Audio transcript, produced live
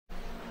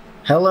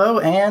Hello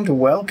and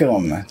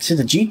welcome to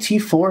the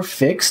GT4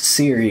 Fixed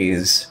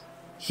series.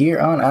 Here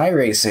on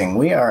iRacing,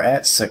 we are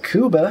at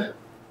Tsukuba,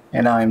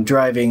 and I'm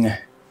driving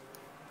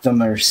the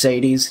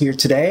Mercedes here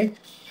today.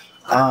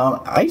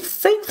 I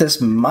think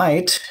this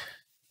might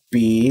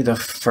be the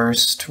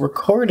first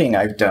recording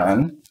I've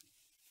done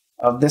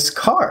of this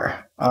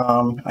car.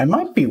 I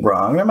might be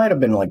wrong. There might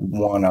have been like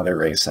one other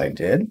race I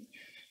did.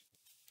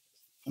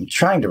 I'm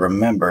trying to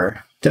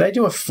remember. Did I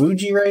do a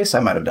Fuji race?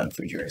 I might have done a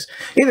Fuji race.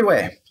 Either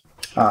way,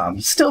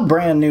 still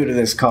brand new to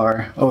this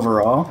car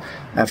overall.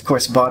 I, of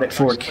course, bought it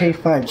for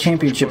K5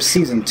 Championship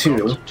Season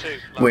 2,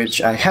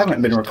 which I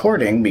haven't been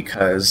recording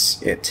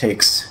because it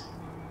takes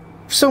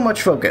so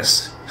much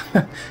focus.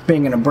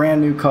 Being in a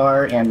brand new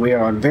car, and we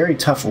are on very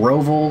tough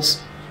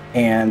rovals,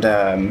 and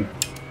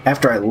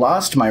after I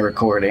lost my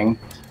recording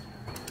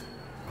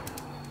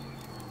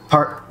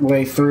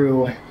partway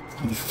through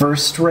the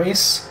first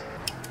race,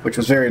 which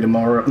was very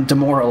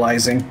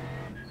demoralizing,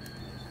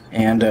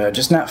 and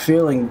just not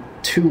feeling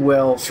too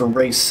well for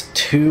race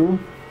 2,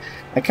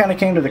 I kind of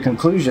came to the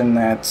conclusion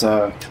that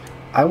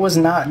I was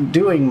not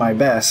doing my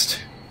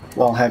best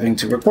while having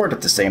to record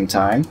at the same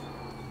time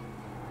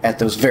at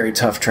those very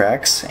tough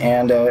tracks,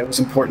 and it was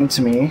important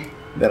to me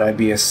that I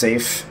be a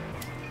safe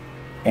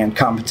and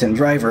competent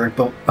driver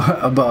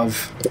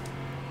above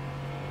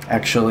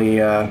actually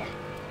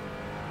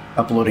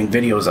uploading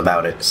videos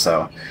about it.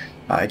 So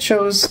I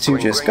chose to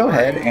just go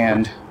ahead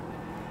and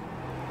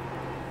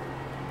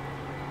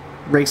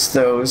race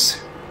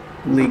those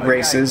league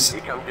races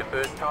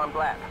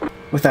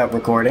without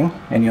recording,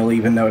 and you'll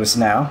even notice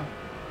now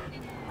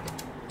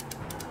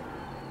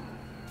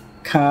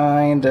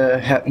kinda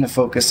having to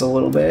focus a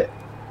little bit.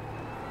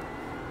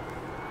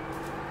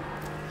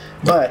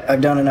 But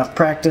I've done enough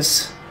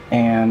practice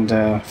and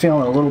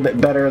feeling a little bit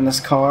better in this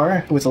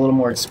car with a little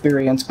more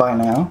experience by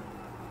now.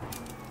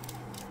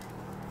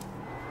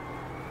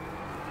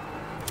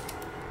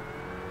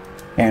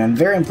 And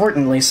very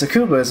importantly,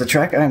 Tsukuba is a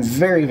track I'm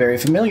very, very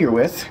familiar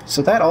with,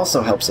 so that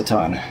also helps a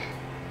ton.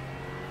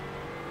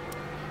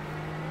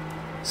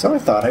 So I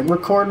thought I'd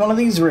record one of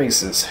these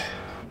races.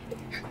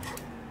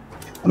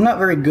 I'm not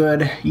very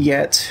good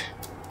yet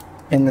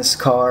in this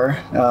car.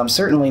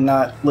 Certainly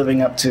not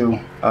living up to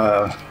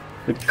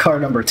the car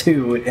number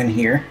 2 in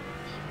here.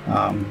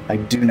 I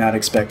do not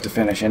expect to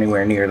finish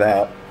anywhere near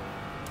that.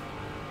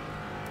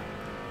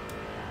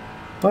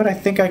 But I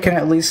think I can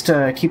at least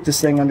keep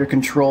this thing under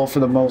control for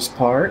the most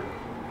part.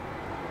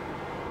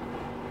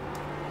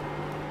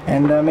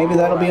 And maybe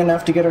that'll be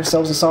enough to get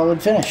ourselves a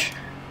solid finish.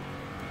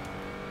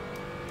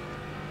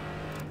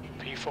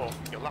 P4,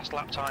 your last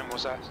lap time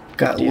was at...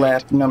 Got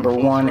lap number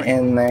 1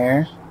 in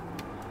there.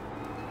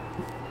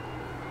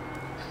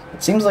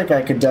 It seems like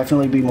I could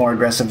definitely be more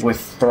aggressive with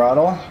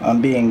throttle.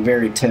 I'm being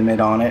very timid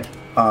on it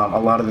a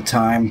lot of the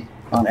time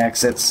on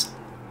exits,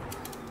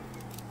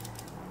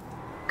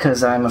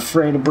 because I'm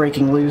afraid of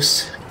breaking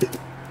loose.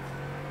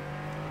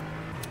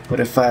 But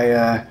if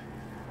I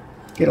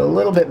get a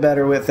little bit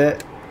better with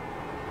it,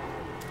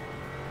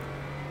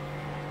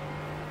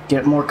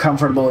 get more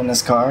comfortable in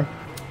this car,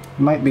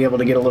 I might be able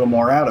to get a little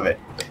more out of it.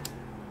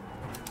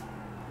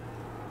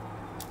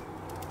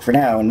 For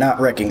now, not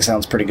wrecking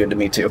sounds pretty good to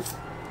me too.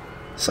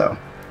 So,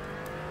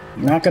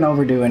 I'm not going to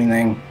overdo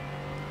anything.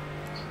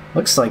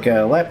 Looks like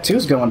lap 2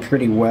 is going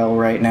pretty well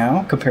right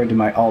now compared to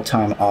my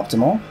all-time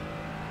optimal.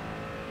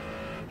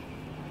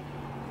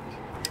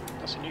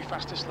 That's a new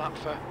fastest lap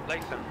for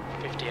Latham,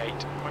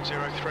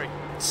 58.03.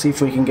 See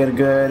if we can get a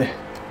good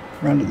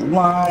run to the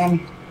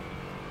line.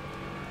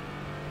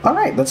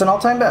 Alright, that's an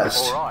all-time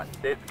best. Alright,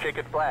 there's the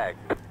checkered flag.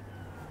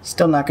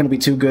 Still not going to be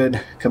too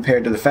good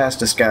compared to the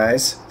fastest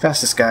guys.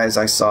 Fastest guys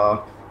I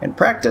saw in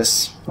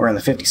practice were in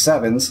the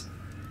 57s.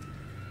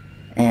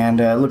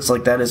 And it looks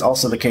like that is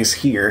also the case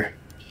here.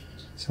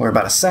 So we're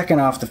about a second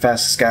off the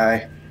fastest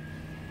guy.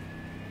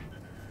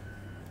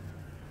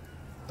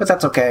 But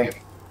that's okay.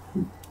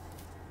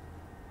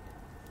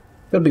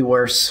 Could be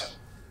worse.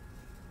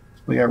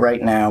 We are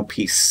right now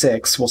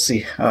P6. We'll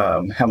see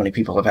how many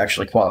people have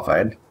actually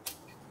qualified.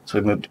 So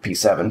we moved to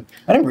P7.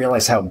 I didn't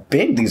realize how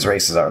big these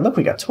races are. Look,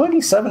 we got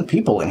 27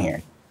 people in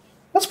here.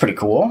 That's pretty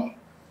cool.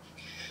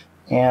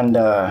 And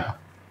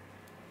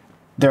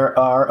there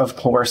are, of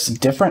course,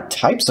 different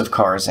types of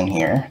cars in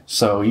here.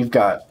 So you've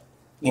got,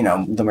 you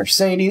know, the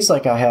Mercedes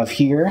like I have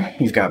here.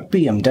 You've got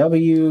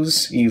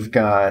BMWs. You've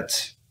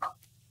got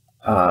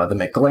the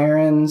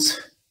McLarens.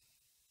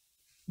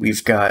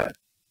 We've got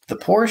the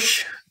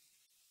Porsche.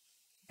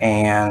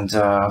 And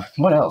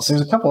what else?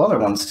 There's a couple other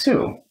ones,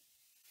 too,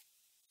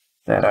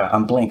 that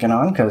I'm blanking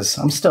on because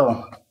I'm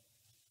still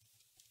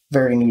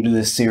very new to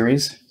this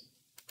series.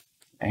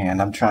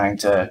 And I'm trying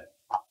to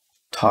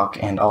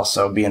talk and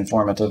also be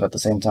informative at the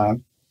same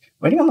time.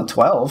 Waiting on the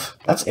 12.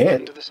 That's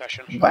it.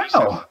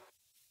 Wow.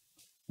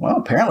 Well,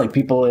 apparently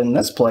people in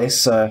this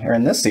place, or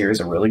in this series,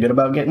 are really good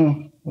about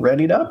getting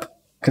readied up.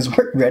 Because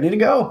we're ready to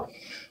go.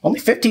 Only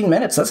 15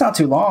 minutes. That's not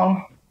too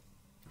long.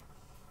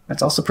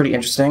 That's also pretty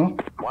interesting.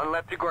 One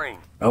lap to green.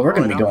 Oh, we're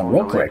going to be going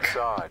real quick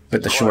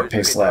with the short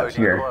pace lap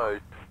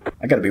here.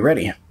 I got to be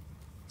ready.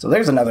 So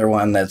there's another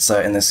one that's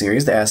in this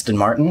series, the Aston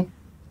Martin.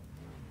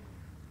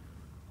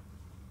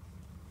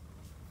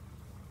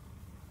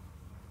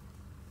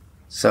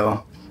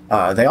 So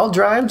they all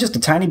drive just a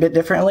tiny bit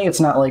differently. It's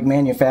not like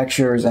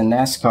manufacturers and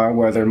NASCAR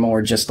where they're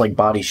more just like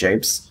body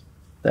shapes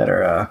that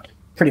are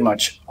pretty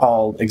much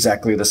all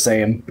exactly the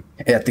same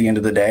at the end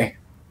of the day.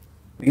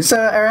 These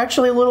are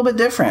actually a little bit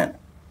different.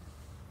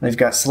 They've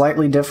got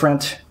slightly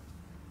different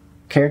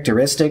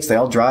characteristics. They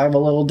all drive a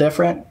little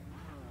different,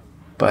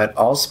 but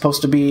all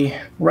supposed to be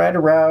right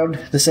around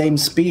the same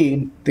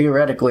speed,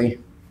 theoretically,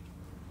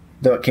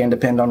 though it can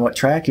depend on what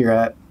track you're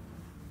at.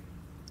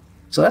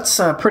 So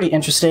that's pretty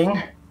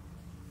interesting.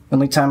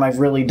 Only time I've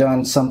really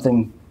done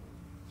something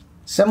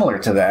similar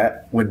to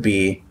that would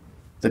be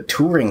the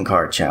Touring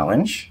Car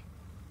Challenge,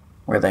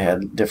 where they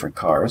had different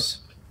cars.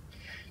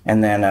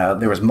 And then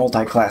there was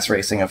multi-class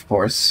racing, of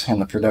course,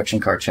 and the Production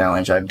Car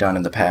Challenge I've done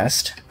in the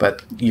past,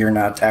 but you're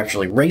not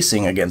actually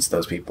racing against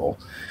those people.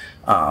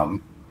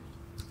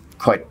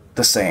 Quite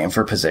the same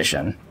for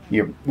position.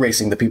 You're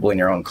racing the people in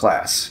your own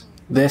class.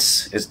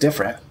 This is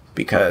different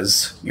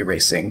because you're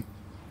racing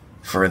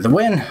for the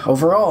win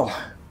overall.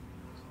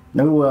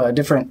 No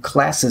different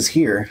classes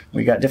here.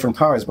 We got different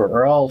cars, but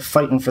we're all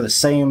fighting for the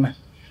same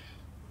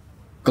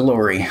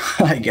glory,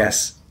 I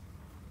guess.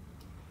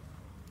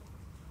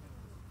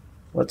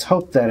 Let's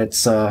hope that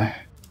it's a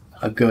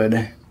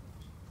good,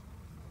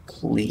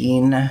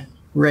 clean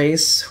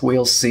race.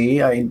 We'll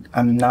see.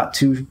 I'm not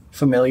too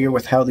familiar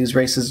with how these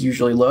races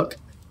usually look.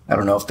 I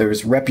don't know if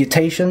there's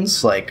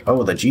reputations, like,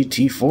 oh, the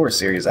GT4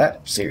 series,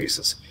 that series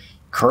is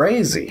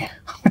crazy.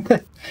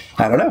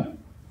 I don't know.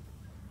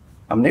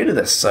 I'm new to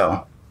this,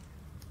 so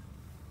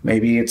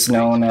maybe it's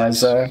known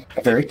as a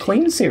very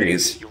clean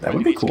series. That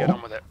would be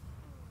cool.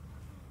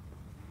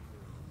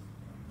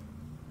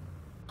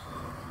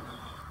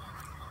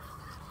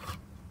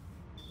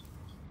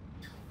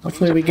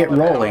 Hopefully we get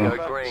rolling.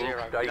 Go green,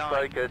 stay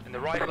focused. In the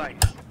right lane.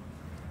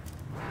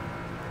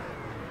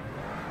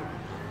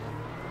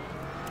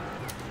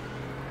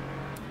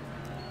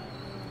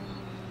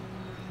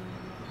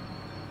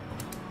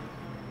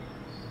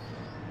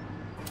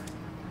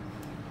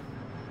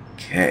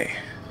 Okay,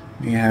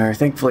 we are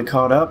thankfully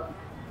caught up.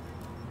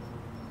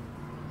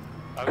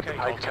 Okay,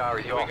 Hey, car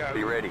is here we off. go.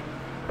 Be ready.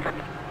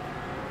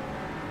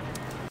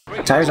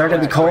 Tires are going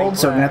to be cold,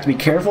 so we're going to have to be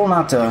careful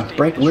not to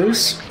break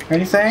loose or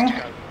anything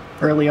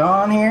early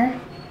on here.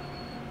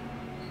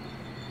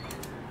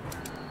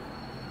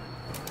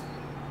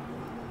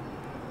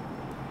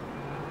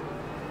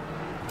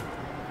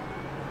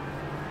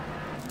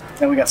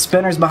 And we got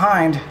spinners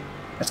behind.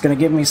 That's going to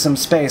give me some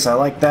space. I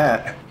like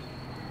that.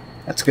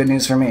 That's good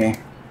news for me.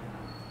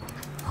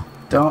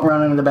 Don't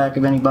run into the back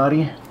of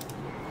anybody.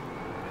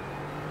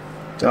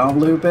 Don't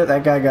loop it.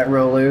 That guy got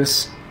real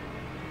loose.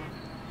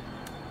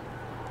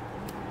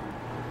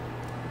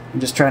 I'm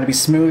just trying to be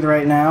smooth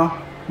right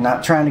now.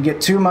 Not trying to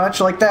get too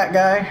much like that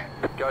guy.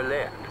 Go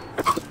left.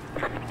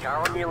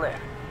 Car on your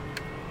left.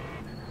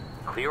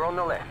 Clear on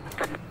the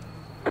left.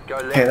 Go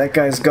left. Okay, that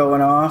guy's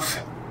going off.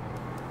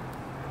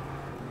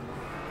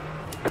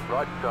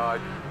 Right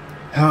side.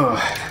 Oh.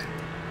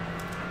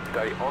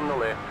 Stay on the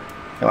left.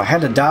 Oh, I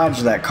had to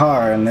dodge that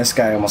car, and this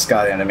guy almost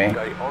got into me.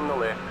 Stay on the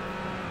left.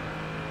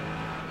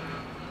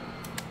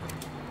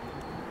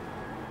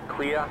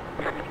 Clear.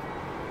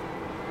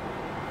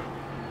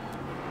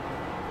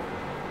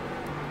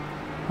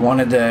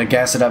 Wanted to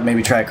gas it up,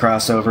 maybe try a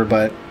crossover,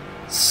 but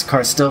this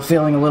car's still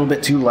feeling a little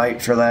bit too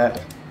light for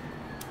that.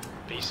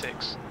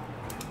 B6.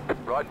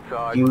 Right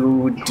side.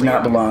 You do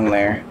not belong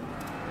there.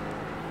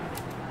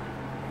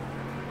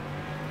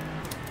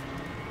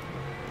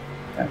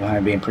 That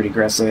behind being pretty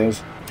aggressive.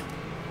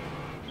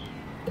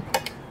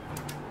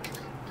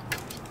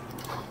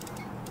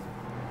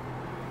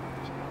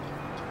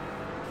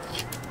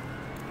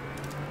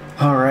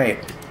 Alright.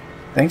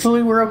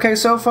 Thankfully we're okay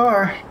so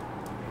far.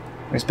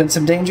 There's been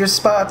some dangerous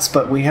spots,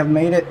 but we have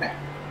made it.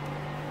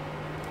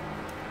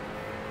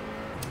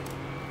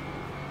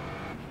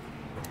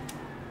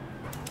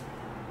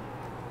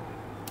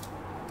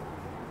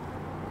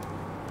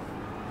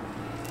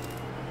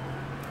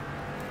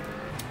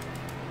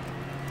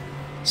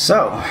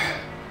 So,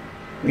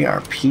 we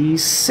are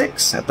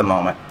P6 at the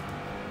moment.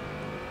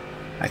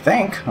 I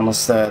think,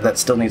 unless that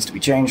still needs to be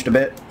changed a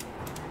bit.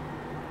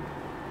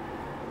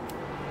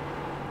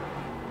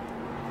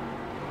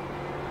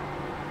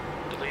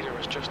 The leader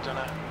has just done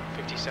a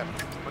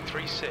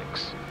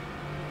 57.36.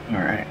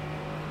 Alright.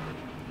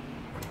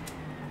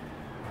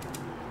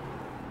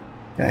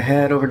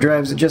 Ahead,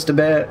 overdrives it just a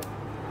bit.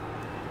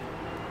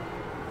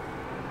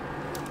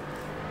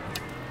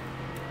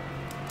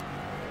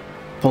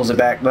 Pulls it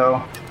back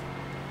though.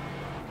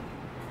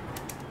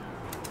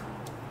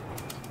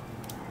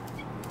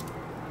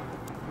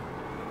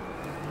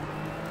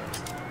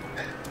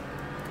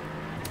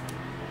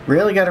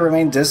 Really got to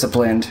remain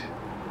disciplined.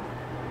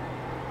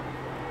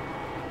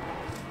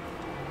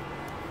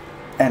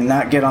 And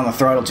not get on the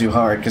throttle too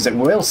hard, because it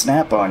will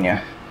snap on you.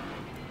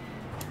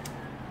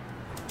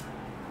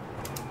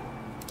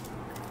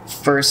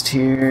 First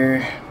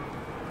here.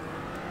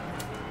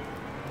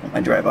 I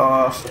drive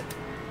off.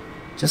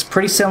 Just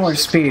pretty similar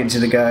speed to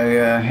the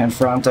guy in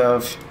front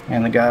of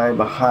and the guy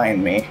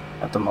behind me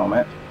at the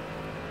moment.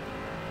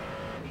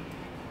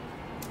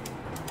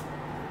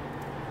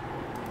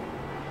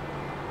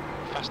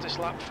 Fastest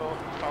lap for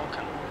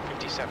Falcon,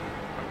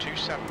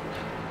 57.27.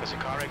 There's a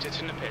car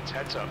exiting the pits,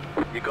 heads up.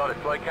 You got a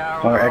toy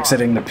car on Or the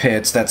exiting the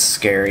pits, that's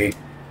scary.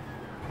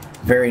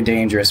 Very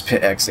dangerous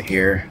pit exit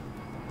here.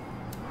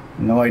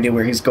 No idea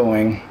where he's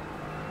going.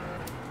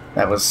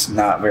 That was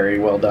not very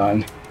well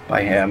done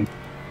by him.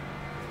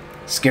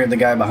 Scared the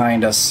guy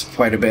behind us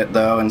quite a bit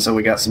though, and so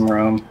we got some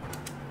room.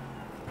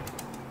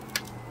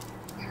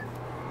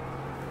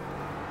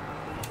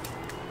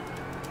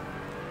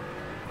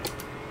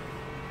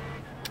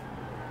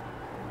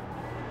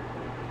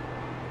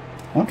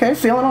 Okay,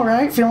 feeling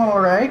alright, feeling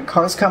alright.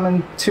 Car's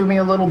coming to me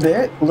a little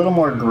bit. A little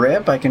more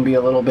grip. I can be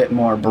a little bit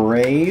more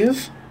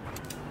brave.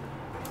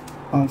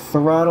 On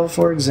throttle,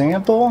 for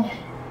example.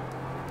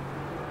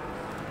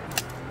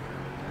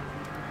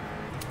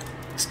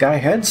 This guy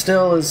ahead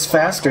still is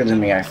faster than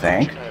me, I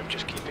think.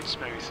 Just keep it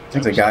smooth. I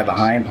think the guy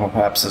behind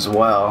perhaps as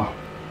well.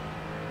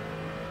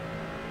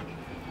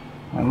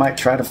 I might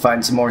try to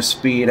find some more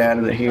speed out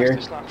of it here.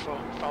 Fastest lap for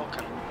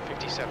Falcon,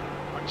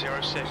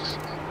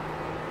 57.06.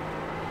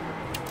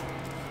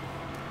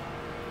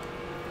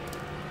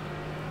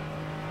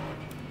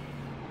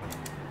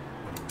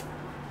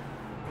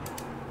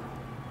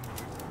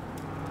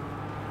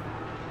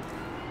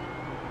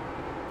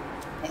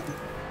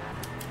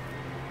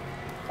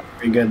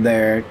 Pretty good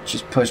there.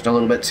 Just pushed a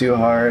little bit too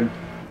hard.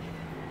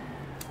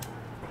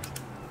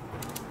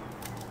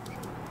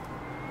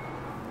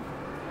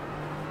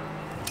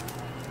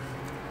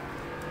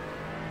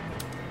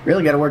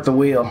 Really got to work the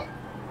wheel.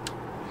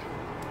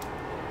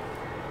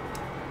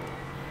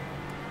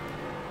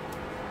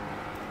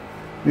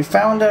 We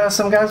found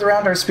some guys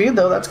around our speed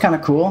though. That's kind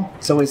of cool.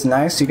 It's always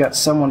nice. You got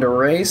someone to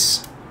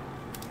race.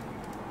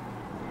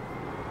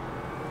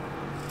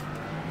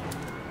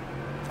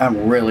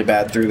 I'm really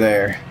bad through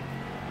there.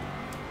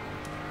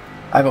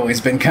 I've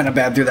always been kind of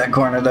bad through that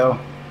corner though.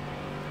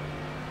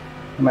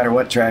 No matter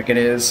what track it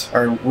is,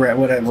 or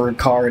whatever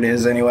car it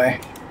is anyway.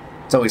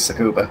 It's always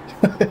Tsukuba.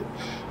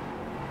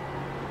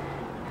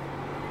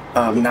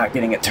 I'm not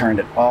getting it turned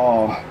at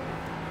all.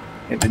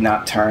 It did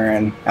not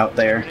turn out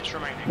there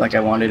like I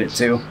wanted it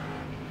to.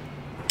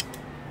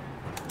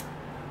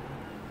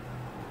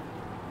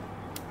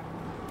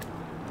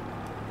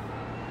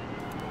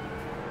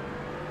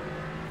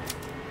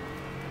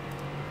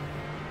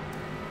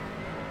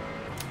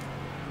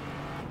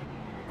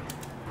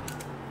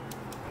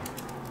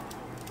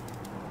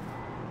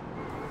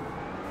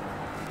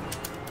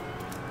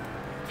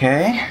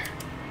 Okay,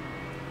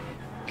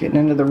 getting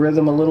into the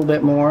rhythm a little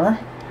bit more.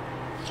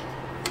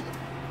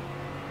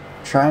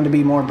 Trying to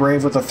be more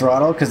brave with the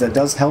throttle because it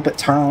does help it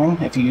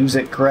turn if you use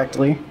it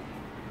correctly.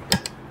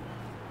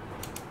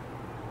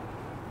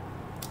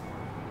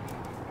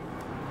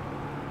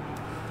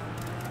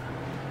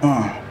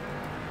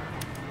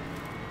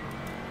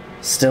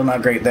 Still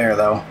not great there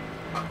though.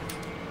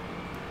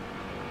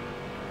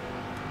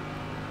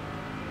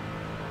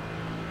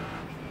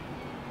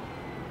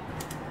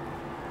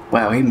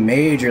 Wow, he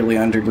majorly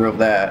underdrove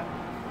that.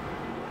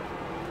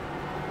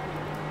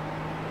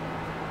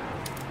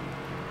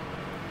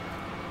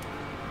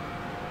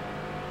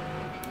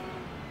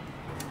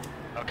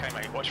 Okay,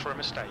 mate, watch for a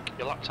mistake.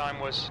 Your lap time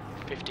was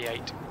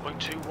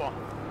 58.21.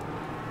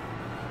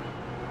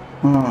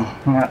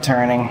 I'm not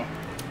turning.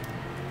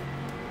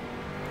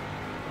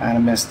 Kind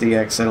of missed the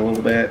exit a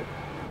little bit.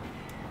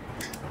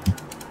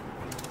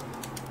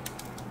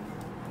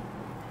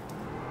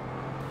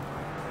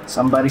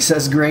 Somebody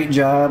says great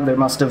job. There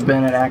must have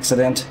been an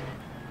accident.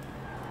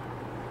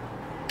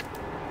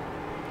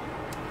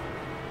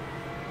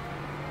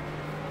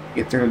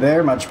 Get through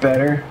there, much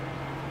better.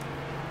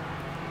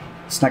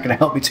 It's not going to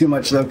help me too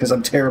much though because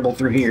I'm terrible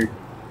through here.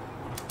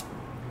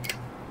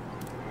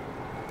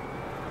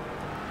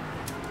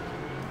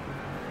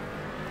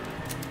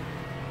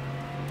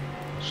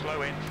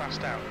 Slow in,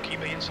 fast out.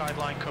 Keep the inside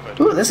line covered.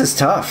 Ooh, this is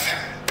tough.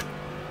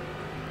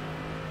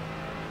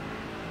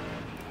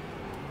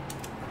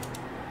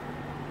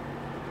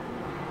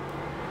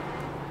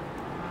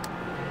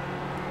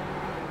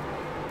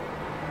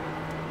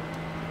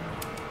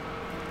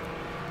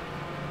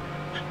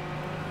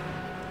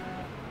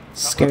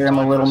 Scare him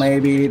a little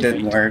maybe,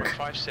 didn't work.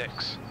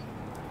 56.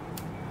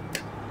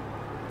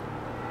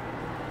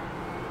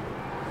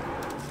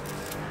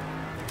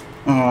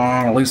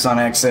 Loose on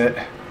exit.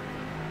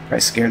 I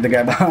scared the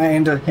guy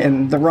behind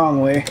in the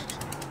wrong way.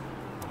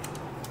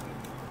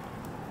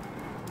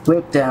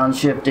 Quick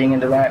downshifting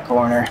into that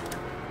corner.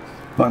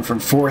 Going from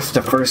fourth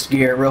to first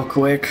gear real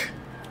quick.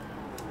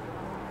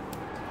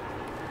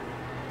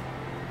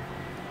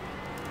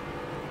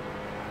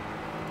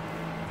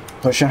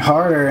 Pushing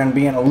harder and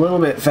being a little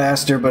bit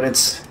faster, but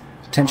it's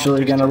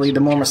potentially going to lead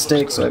to more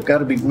mistakes, so I've got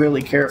to be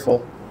really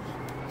careful.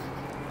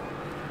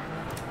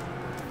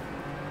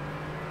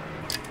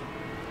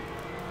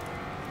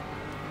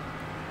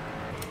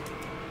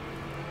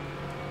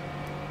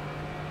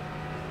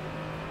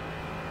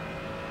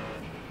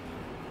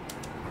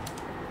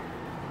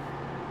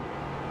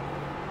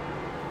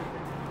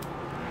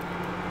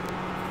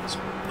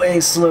 way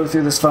slow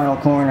through this final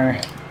corner.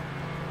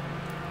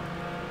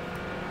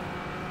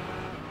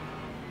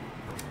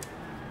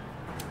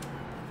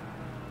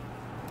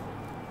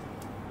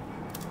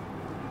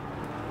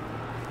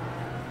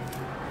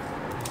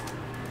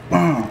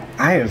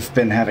 I have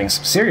been having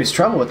some serious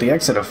trouble with the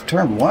exit of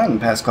turn 1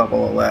 past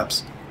couple of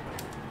laps.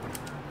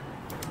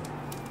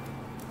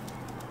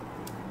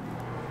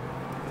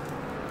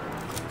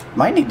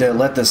 Might need to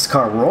let this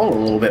car roll a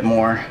little bit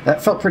more.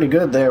 That felt pretty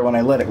good there when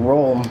I let it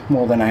roll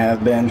more than I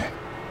have been.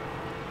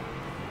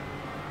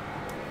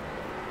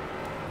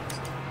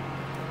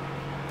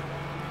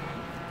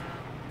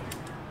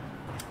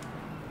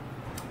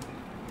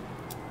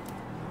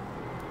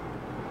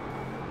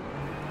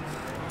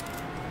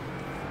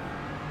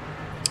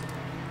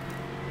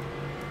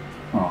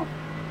 Oh.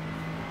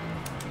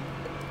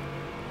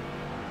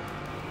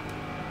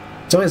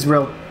 It's always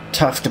real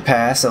tough to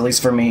pass, at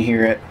least for me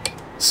here at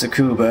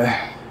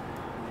Tsukuba.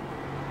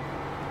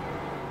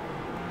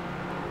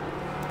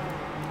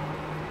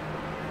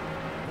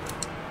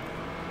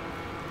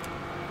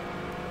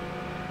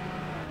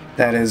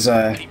 That is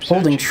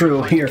holding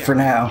true here for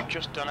now.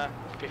 Just done a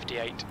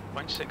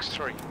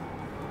 58.63.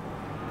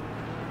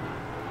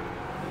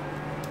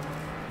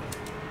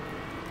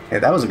 Hey,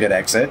 that was a good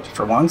exit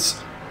for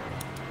once.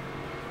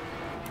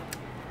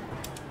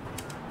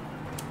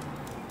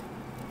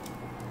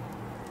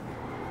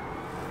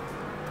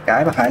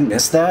 Guy behind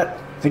missed that?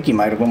 I think he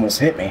might have almost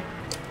hit me.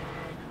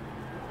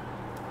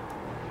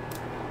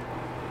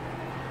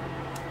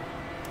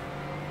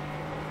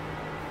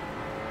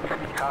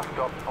 Car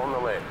stop on the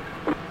left.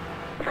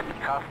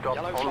 Car stop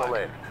Yellow on flag. the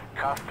left.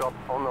 Car stop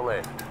on the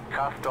left.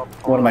 Car stop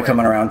on What the am I left.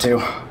 coming around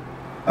to?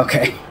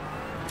 Okay.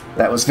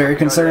 That was very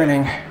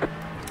concerning.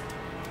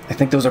 I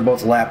think those are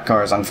both lap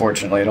cars,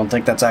 unfortunately. I don't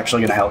think that's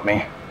actually going to help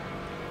me.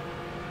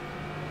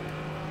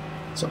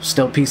 So,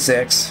 still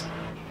P6.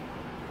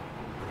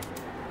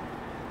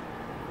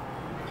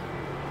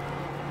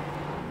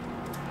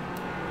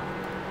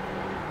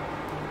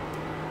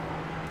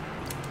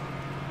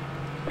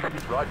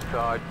 Right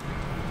side.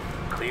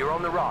 Clear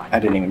on the right. I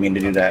didn't even mean to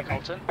do that.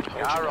 Colton, hold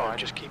Yeah, your line, right.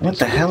 just keep What it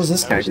the simple. hell is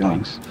this No guy doing?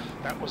 mistakes.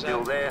 That was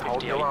Still there,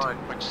 hold your line.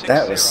 58.60.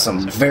 That was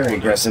some very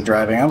aggressive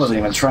driving. I wasn't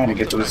even trying to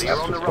get to his Clear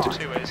on the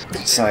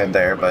right. side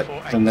there, but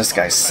then this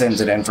guy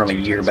sends it in from a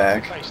year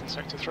back. Place in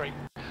sector 3.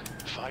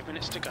 5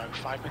 minutes to go,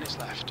 5 minutes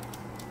left.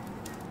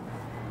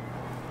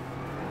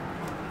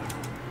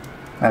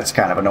 That's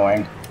kind of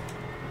annoying.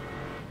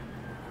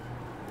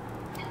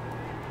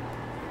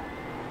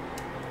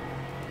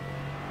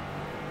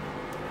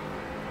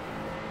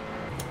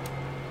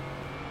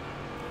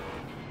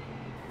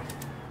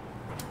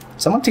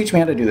 Someone teach me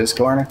how to do this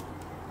corner.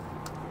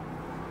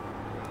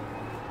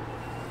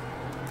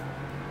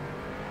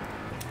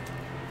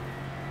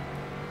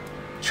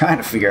 Trying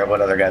to figure out what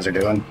other guys are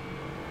doing.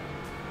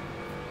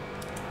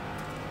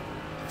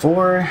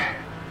 4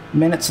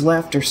 minutes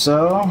left or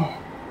so.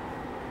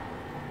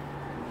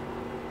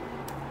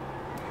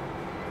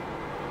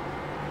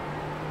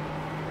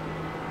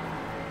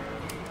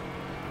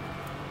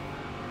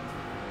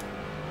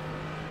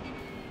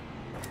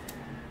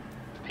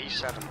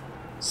 P7.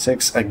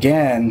 6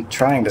 again,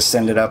 trying to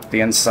send it up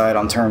the inside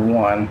on turn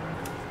 1.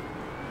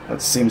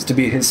 That seems to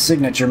be his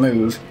signature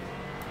move.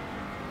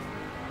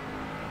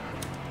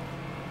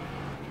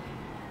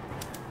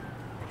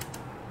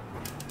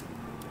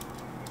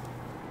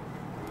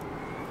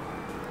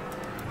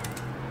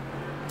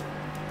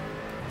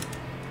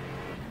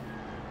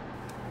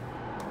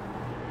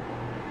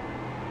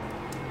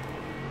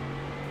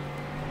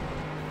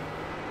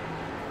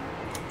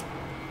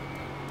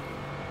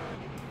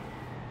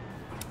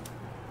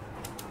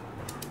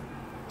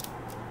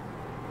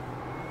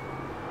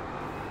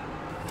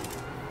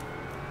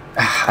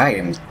 I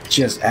am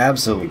just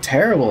absolutely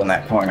terrible in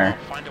that corner.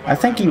 I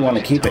think you want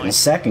to keep it in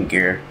second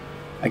gear.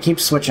 I keep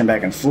switching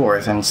back and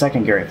forth, and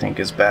second gear I think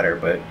is better,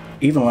 but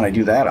even when I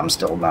do that, I'm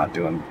still not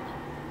going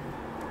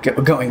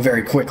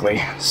very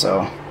quickly,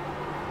 so...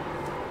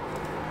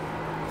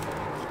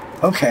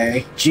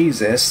 Okay,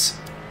 Jesus.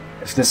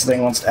 If this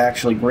thing wants to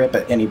actually grip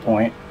at any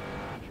point.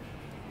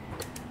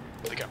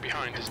 The gap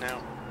behind is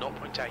now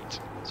 0.8.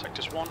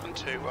 Sectors 1 and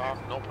 2 are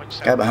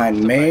 0.7. Guy behind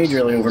off the pace.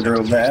 majorly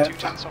overdrove Sector 3 is that. 2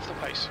 tenths off the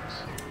pace.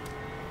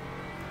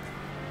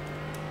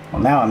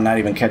 Well, now I'm not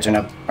even catching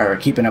up, or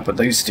keeping up with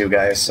these two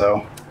guys,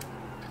 so...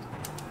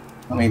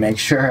 Let me make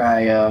sure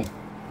I,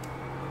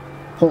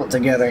 pull it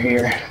together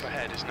here. Gap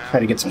ahead is now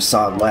Try to get some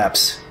solid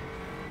laps.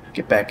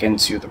 Get back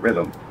into the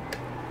rhythm.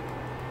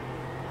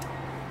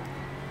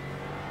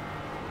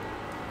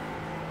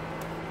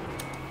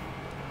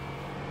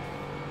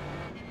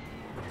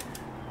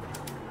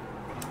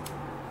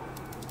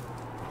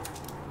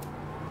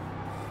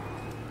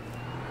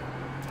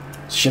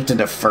 Shifted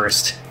to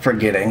first,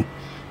 forgetting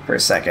for a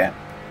second.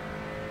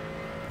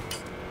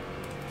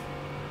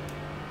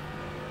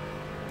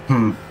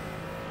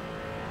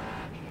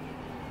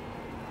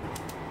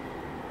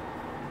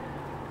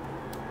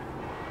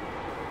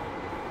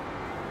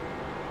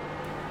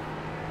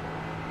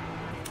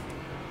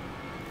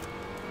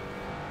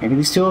 Maybe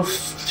these two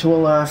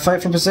will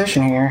fight for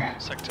position here.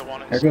 Sector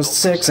 1 There goes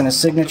 6 and his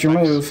signature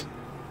move.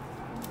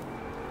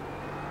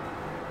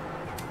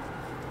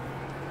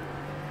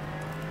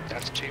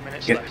 That's 2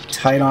 minutes Get left.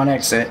 tight on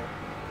exit.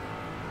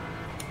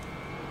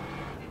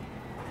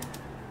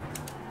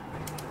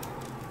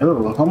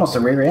 Ooh, almost a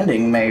rear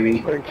ending,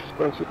 maybe. Thanks,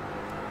 Spencer.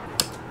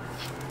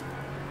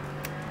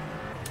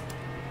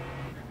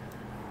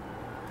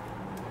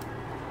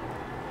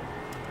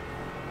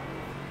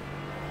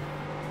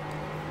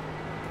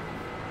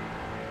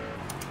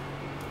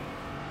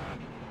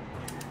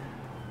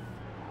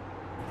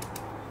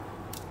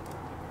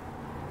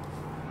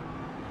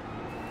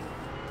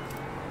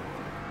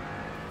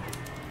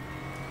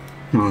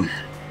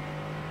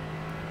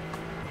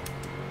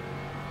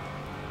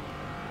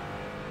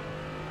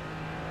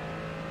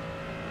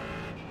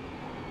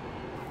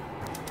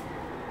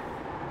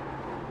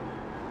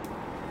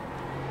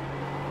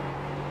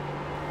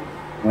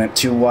 Went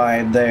too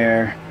wide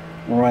there.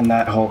 Run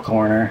that whole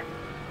corner.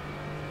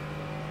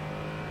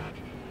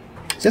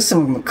 Just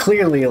some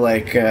clearly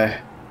like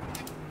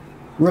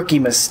rookie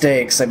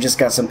mistakes. I've just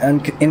got some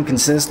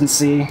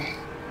inconsistency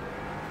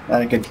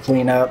that I could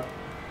clean up.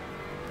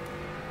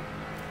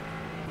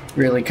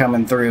 Really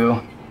coming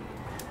through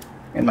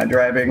in my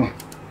driving.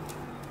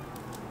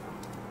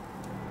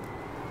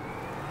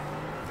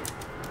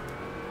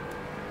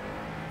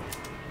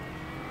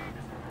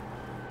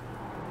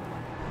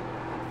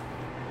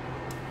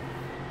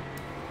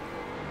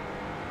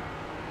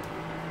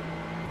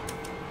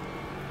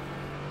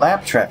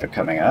 Lap traffic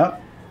coming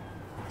up.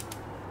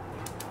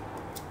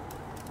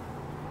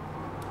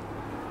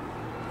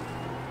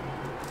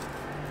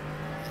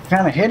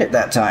 Kind of hit it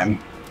that time.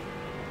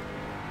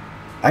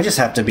 I just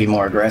have to be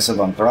more aggressive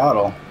on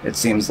throttle, it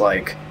seems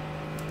like,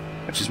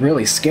 which is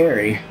really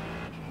scary.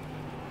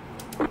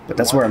 But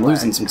that's where I'm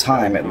losing some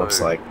time, it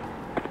looks like.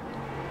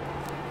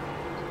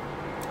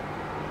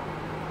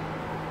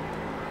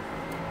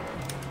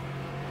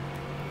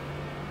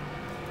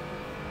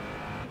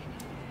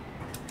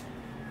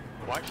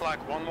 White flag,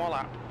 one more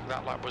lap.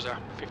 That lap was a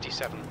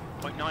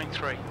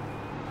 57.93.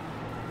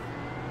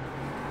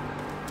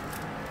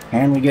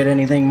 Can we get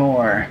anything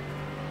more?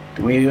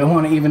 Do we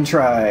want to even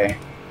try?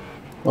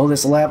 Will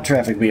this lap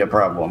traffic be a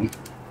problem?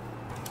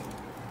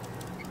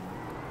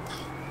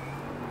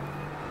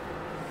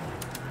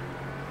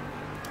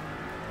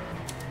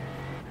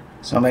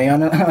 So many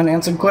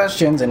unanswered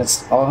questions, and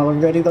it's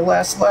already the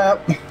last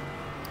lap.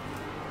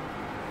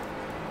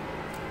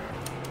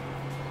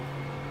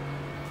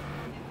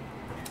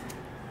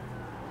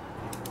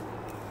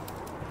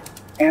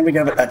 And we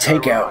got a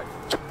takeout.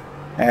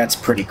 That's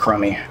pretty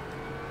crummy.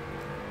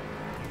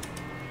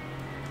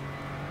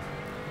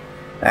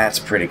 That's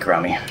pretty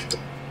crummy.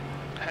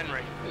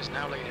 Henry is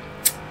now leading.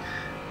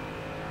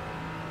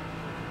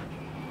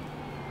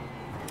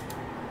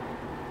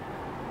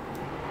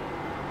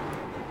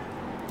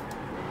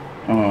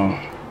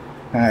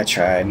 I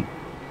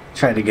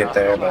tried to get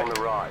there, but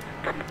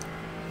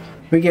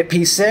we get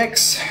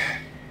P6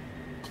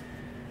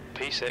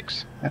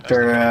 P6.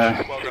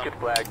 after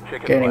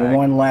getting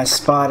one last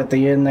spot at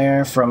the end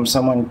there from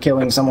someone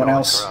killing someone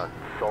else.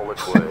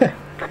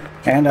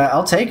 And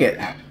I'll take it.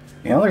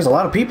 You know, there's a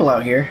lot of people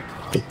out here.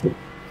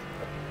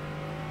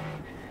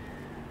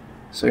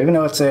 So even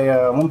though it's a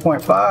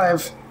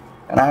 1.5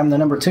 and I'm the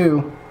number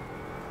 2,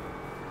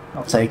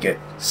 I'll take it.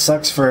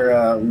 Sucks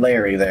for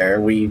Larry there.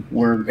 We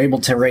were able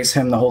to race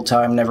him the whole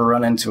time, never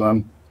run into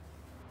him.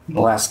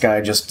 The last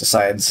guy just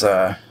decides,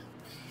 yeah,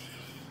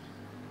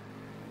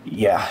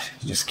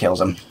 he just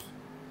kills him.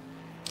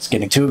 It's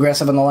getting too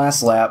aggressive in the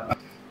last lap.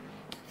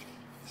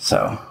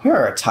 So, here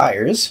are our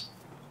tires.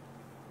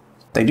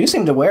 They do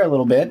seem to wear a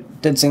little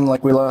bit. Did seem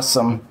like we lost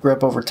some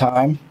grip over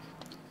time.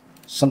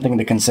 Something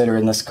to consider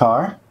in this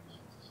car.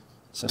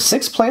 So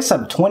 6th place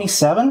out of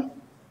 27.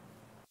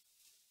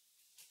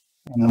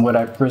 And what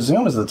I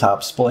presume is the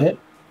top split.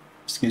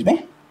 Excuse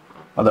me.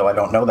 Although I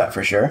don't know that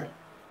for sure.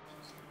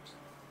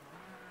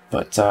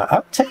 But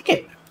I'll take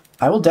it.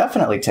 I will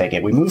definitely take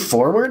it. We move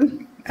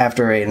forward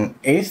after an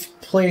 8th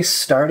place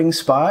starting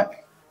spot.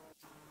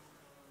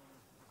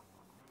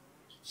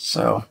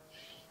 So,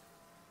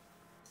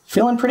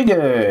 feeling pretty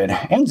good.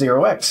 And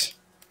 0x.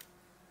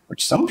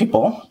 Which some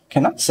people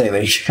cannot say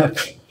they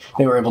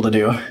were able to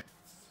do.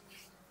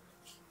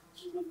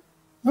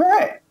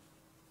 Alright.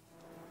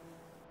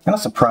 Kind of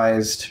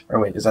surprised. Or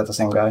wait, is that the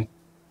same guy?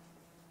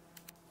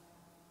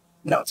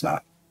 No, it's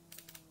not.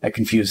 I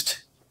confused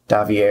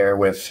Davier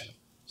with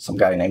some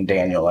guy named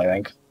Daniel, I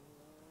think.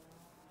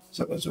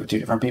 So those were 2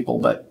 different people,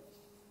 but...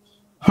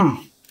 Yeah,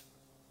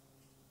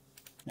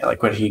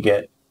 like, what did he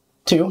get?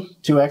 2?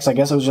 2x, I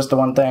guess it was just the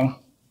one thing.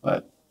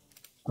 But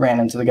ran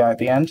into the guy at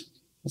the end.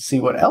 Let's see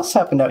what else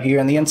happened out here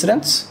in the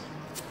incidents.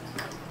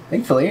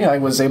 Thankfully, I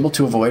was able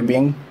to avoid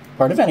being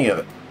part of any of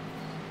it.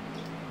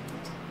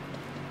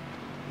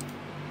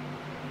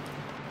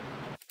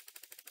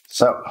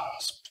 So,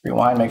 let's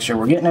rewind, make sure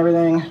we're getting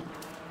everything.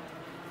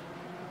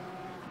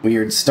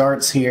 Weird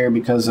starts here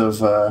because of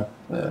the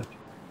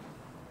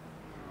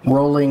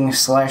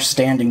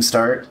rolling/standing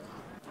start.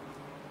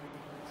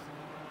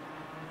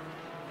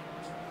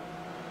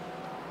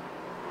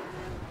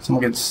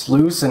 Someone gets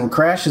loose and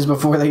crashes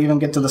before they even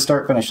get to the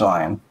start-finish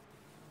line.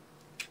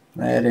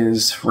 That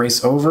is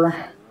race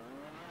over.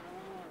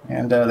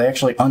 And they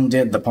actually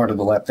undid the part of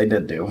the lap they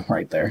did do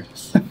right there.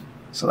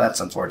 So that's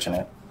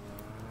unfortunate.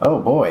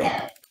 Oh boy.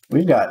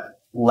 We've got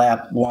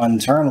lap 1,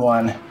 turn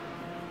 1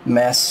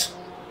 mess.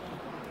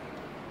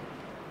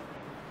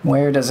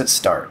 Where does it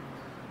start?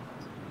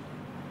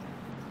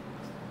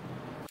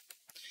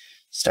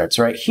 Starts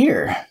right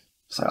here.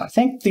 So I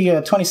think the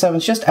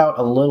 27's just out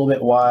a little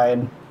bit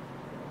wide.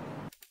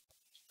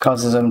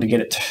 Causes them to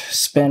get it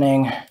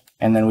spinning.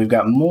 And then we've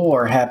got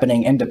more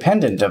happening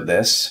independent of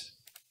this.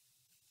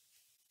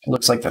 It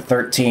looks like the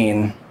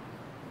 13.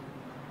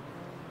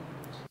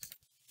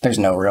 There's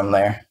no room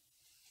there.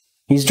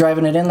 He's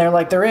driving it in there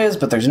like there is,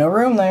 but there's no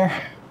room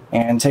there.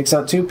 And takes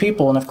out 2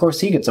 people, and of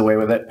course he gets away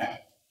with it.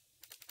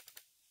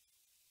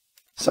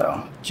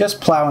 So,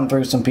 just plowing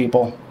through some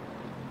people.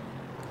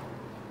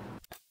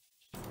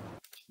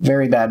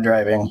 Very bad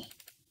driving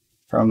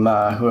from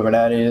whoever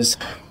that is.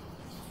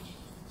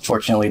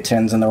 Fortunately,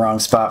 10's in the wrong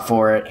spot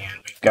for it.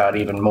 We've got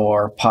even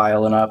more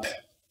piling up.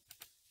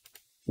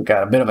 We've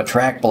got a bit of a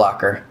track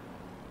blocker.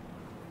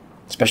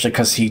 Especially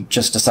because he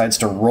just decides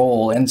to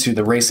roll into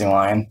the racing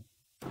line.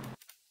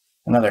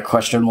 Another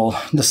questionable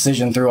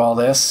decision through all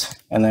this.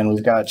 And then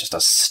we've got just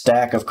a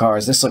stack of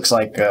cars. This looks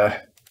like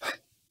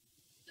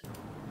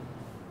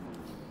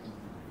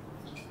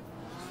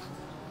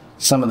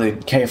some of the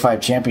K5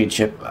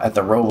 championship at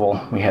the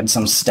Roval. We had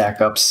some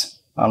stack ups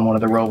on one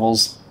of the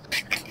Rovals.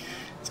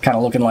 It's kind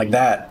of looking like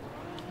that.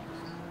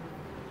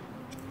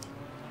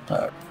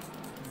 So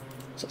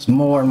it's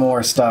more and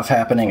more stuff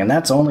happening, and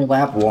that's only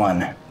lap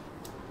 1.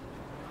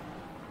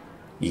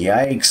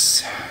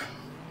 Yikes.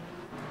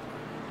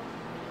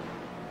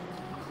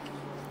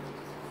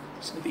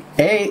 So the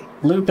 8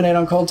 looping it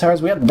on cold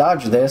tires. We had to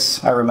dodge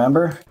this, I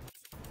remember.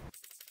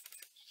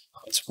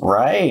 That's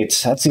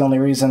right. That's the only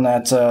reason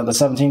that the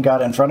 17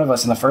 got in front of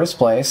us in the first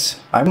place.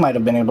 I might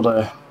have been able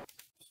to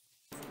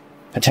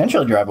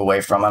potentially drive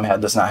away from him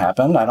had this not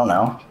happened. I don't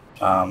know.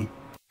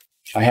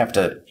 I have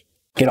to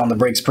get on the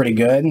brakes pretty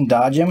good and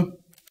dodge him.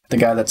 The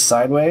guy that's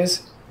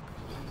sideways.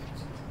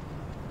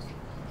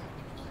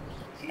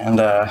 And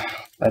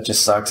that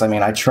just sucks. I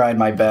mean, I tried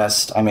my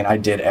best. I mean, I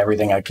did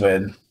everything I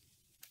could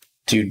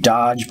to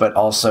dodge, but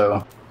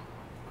also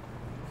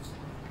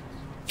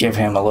give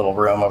him a little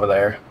room over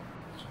there.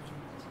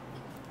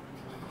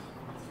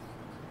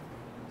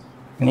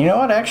 And you know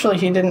what? Actually,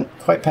 he didn't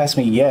quite pass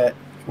me yet.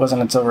 It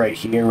wasn't until right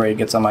here where he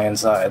gets on my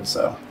inside,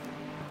 so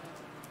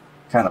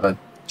kind of a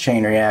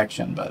chain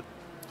reaction, but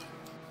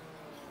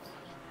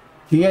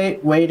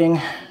V8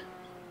 waiting.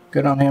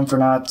 Good on him for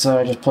not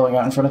just pulling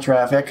out in front of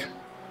traffic.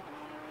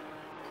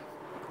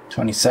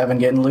 27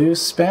 getting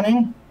loose,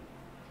 spinning.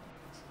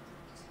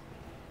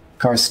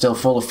 Car's still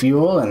full of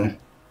fuel and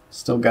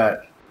still got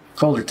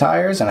colder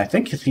tires, and I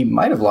think he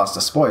might have lost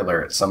a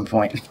spoiler at some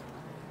point.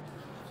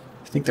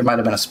 I think there might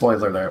have been a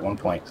spoiler there at one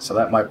point, so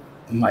that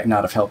might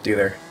not have helped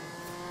either.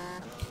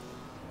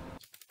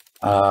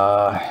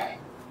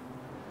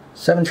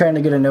 7 trying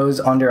to get a nose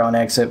under on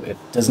exit. It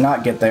does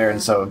not get there,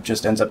 and so it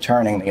just ends up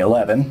turning the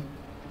 11.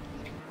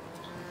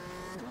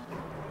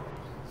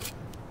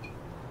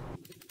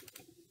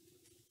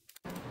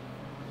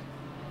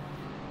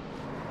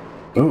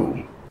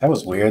 Ooh, that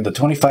was weird. The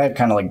 25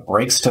 kind of like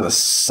breaks to the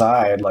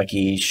side, like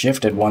he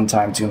shifted one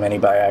time too many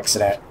by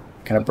accident.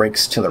 Kind of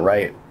breaks to the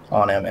right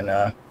on him, and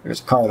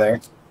there's a car there.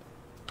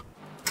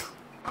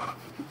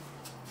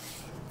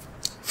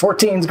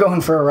 14's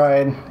going for a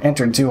ride.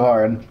 Entered too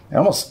hard. I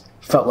almost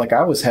felt like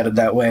I was headed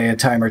that way a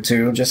time or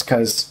two, just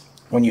because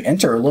when you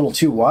enter a little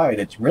too wide,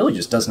 it really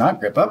just does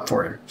not grip up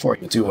for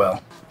you too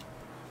well.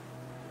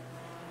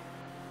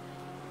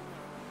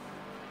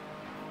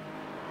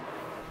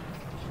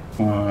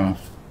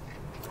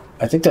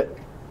 I think that...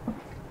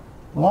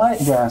 What,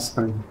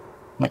 Jasper?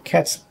 My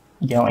cat's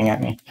yelling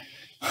at me.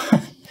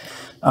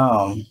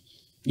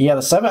 Yeah,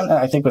 the 7,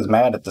 I think, was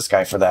mad at this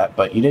guy for that,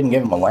 but you didn't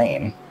give him a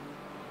lane.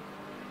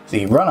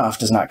 The runoff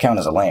does not count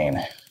as a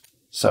lane.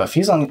 So if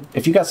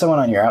you got someone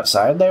on your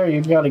outside there,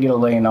 you've got to get a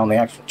lane on the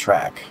actual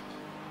track.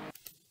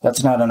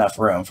 That's not enough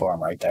room for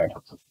him right there.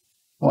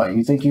 What,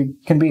 you think you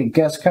can be a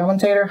guest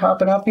commentator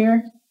hopping up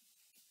here?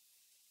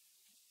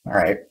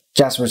 Alright,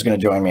 Jasper's going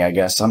to join me, I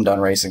guess. I'm done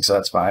racing, so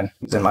that's fine.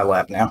 He's in my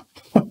lap now.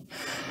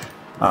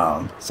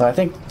 So I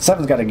think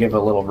 7's got to give a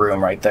little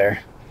room right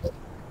there.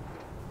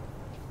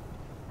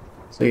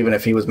 So even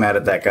if he was mad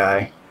at that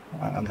guy,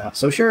 I'm not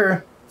so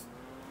sure.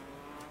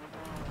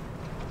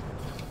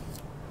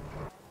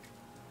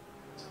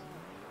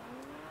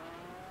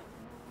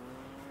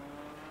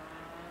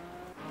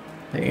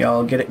 They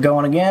all get it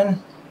going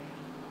again.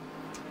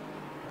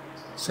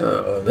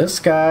 So this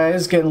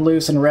guy's getting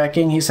loose and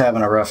wrecking. He's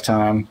having a rough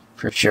time,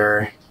 for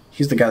sure.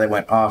 He's the guy that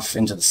went off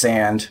into the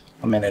sand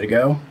a minute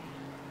ago.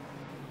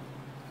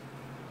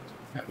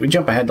 We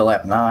jump ahead to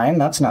lap 9.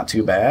 That's not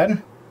too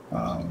bad.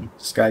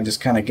 This guy just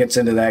kind of gets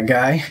into that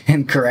guy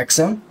and corrects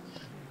him.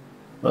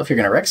 Well, if you're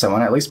going to wreck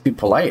someone, at least be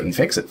polite and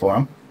fix it for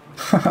him.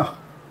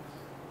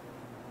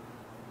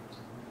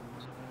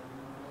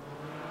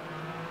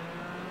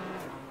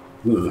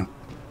 Ooh.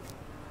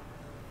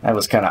 That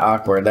was kind of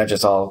awkward. That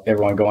just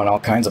everyone going all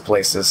kinds of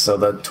places. So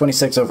the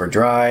 26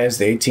 overdrives,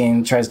 the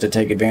 18 tries to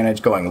take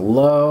advantage going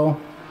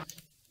low,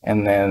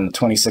 and then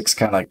 26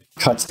 kind of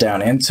cuts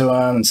down into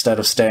him instead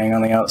of staying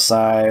on the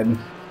outside.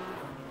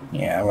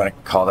 Yeah, I'm going to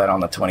call that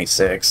on the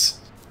 26.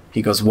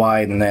 He goes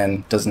wide and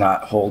then does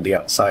not hold the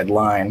outside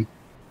line.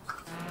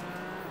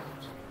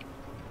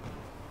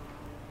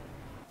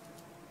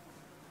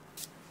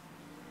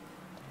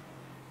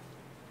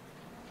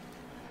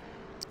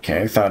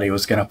 Okay, thought he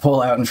was going to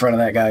pull out in front of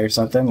that guy or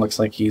something. Looks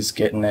like he's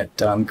getting it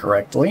done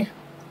correctly.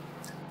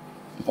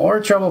 More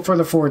trouble for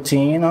the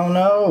 14. Oh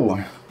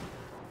no.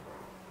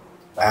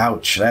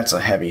 Ouch, that's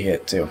a heavy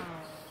hit too.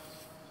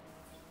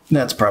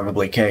 That's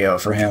probably KO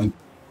for him.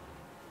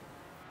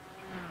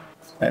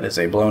 That is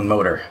a blown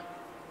motor.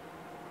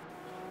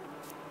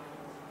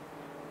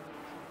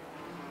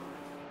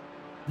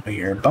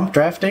 You're bump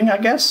drafting, I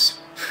guess.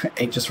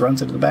 8 just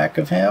runs into the back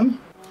of him.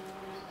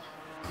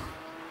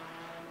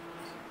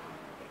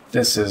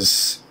 This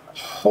is a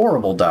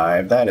horrible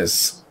dive. That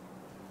is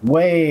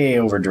way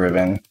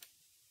overdriven.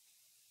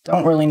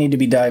 Don't really need to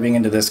be diving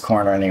into this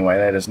corner anyway.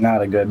 That is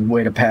not a good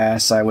way to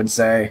pass, I would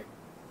say.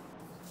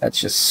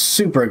 That's just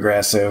super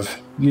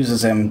aggressive.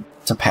 Uses him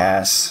to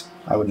pass.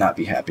 I would not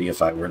be happy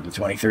if I were the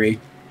 23.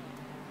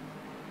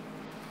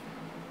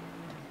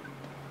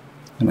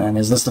 And then,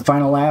 is this the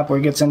final lap where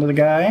he gets into the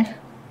guy?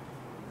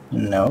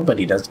 No, but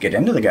he does get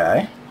into the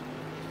guy.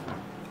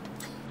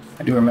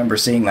 I do remember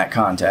seeing that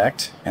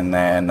contact. And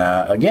then,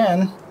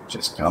 again,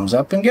 just comes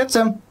up and gets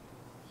him.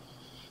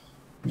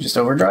 He just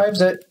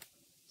overdrives it.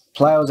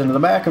 Plows into the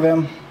back of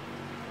him.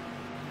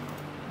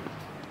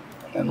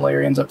 And then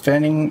Larry ends up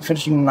finishing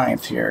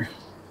 9th here.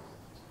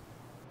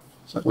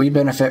 So we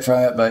benefit from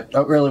it, but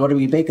don't really want to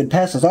be making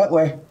passes that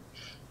way.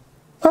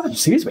 Oh,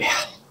 excuse me.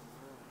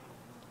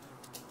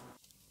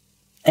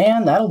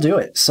 And that'll do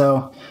it.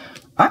 So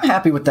I'm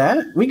happy with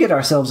that. We get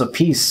ourselves a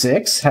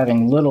P6,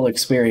 having little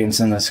experience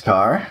in this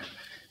car.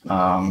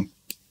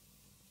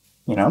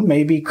 You know,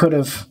 maybe could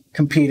have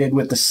competed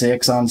with the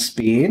 6 on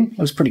speed. It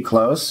was pretty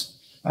close.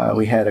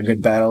 We had a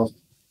good battle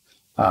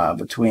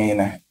between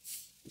the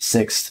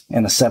 6th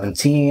and the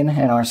 17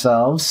 and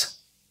ourselves.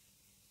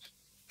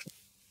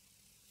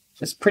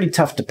 It's pretty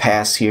tough to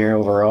pass here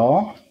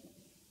overall.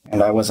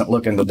 And I wasn't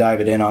looking to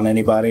dive it in on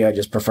anybody. I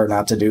just prefer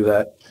not to do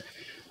that.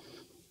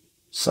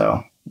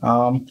 So,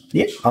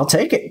 yeah, I'll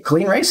take it.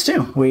 Clean race,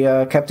 too. We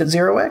kept it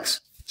 0x.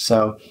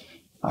 So,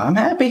 I'm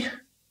happy.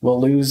 We'll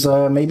lose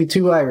maybe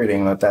 2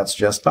 iRacing, but that's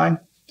just fine.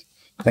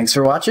 Thanks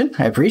for watching.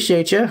 I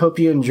appreciate you. Hope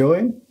you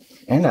enjoyed.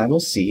 And I will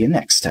see you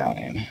next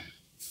time.